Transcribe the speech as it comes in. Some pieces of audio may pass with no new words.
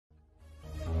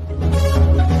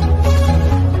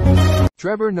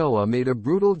Trevor Noah made a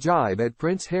brutal jibe at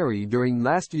Prince Harry during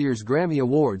last year's Grammy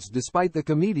Awards despite the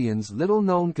comedian's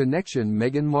little-known connection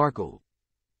Meghan Markle.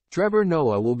 Trevor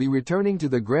Noah will be returning to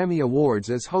the Grammy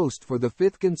Awards as host for the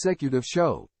fifth consecutive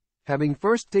show, having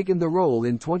first taken the role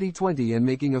in 2020 and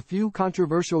making a few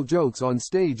controversial jokes on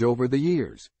stage over the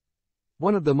years.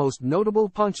 One of the most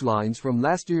notable punchlines from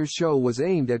last year's show was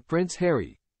aimed at Prince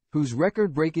Harry, whose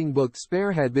record-breaking book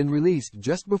Spare had been released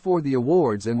just before the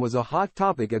awards and was a hot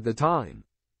topic at the time.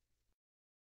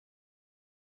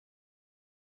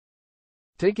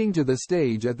 Taking to the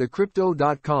stage at the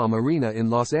Crypto.com arena in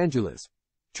Los Angeles,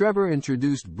 Trevor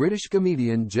introduced British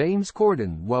comedian James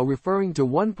Corden while referring to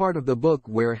one part of the book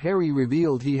where Harry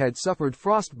revealed he had suffered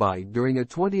frostbite during a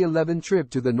 2011 trip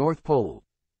to the North Pole.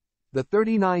 The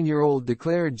 39-year-old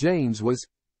declared James was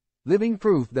living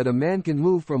proof that a man can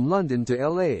move from London to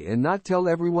LA and not tell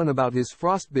everyone about his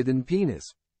frostbitten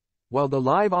penis. While the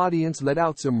live audience let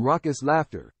out some raucous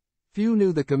laughter, few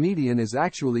knew the comedian is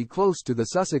actually close to the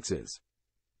Sussexes.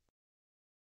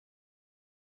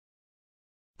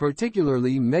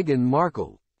 Particularly Meghan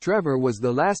Markle. Trevor was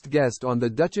the last guest on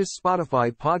the Duchess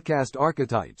Spotify podcast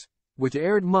Archetypes, which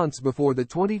aired months before the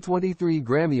 2023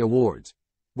 Grammy Awards,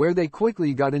 where they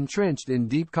quickly got entrenched in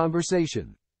deep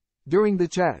conversation. During the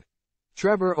chat,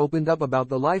 Trevor opened up about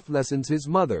the life lessons his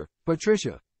mother,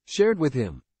 Patricia, shared with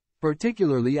him,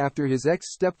 particularly after his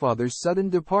ex-stepfather's sudden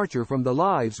departure from the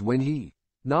lives when he,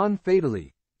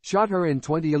 non-fatally, shot her in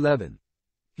 2011.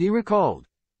 He recalled,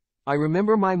 "I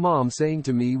remember my mom saying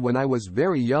to me when I was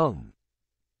very young.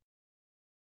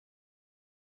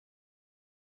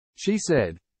 She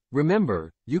said,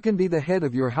 'Remember, you can be the head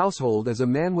of your household as a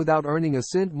man without earning a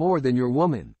cent more than your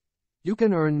woman. You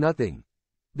can earn nothing.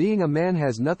 Being a man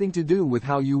has nothing to do with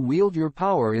how you wield your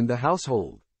power in the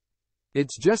household.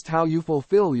 It's just how you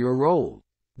fulfill your role.'"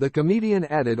 The comedian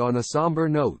added on a somber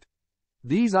note,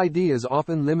 "These ideas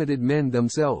often limited men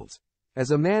themselves.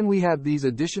 As a man we have these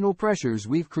additional pressures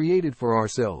we've created for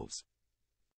ourselves."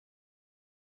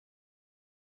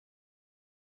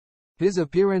 His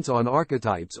appearance on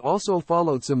Archetypes also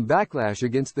followed some backlash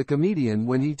against the comedian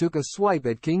when he took a swipe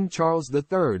at King Charles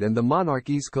III and the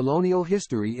monarchy's colonial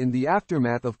history in the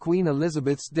aftermath of Queen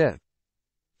Elizabeth's death.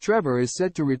 Trevor is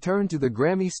set to return to the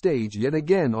Grammy stage yet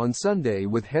again on Sunday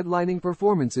with headlining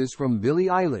performances from Billie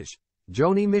Eilish,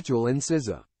 Joni Mitchell and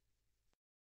SZA.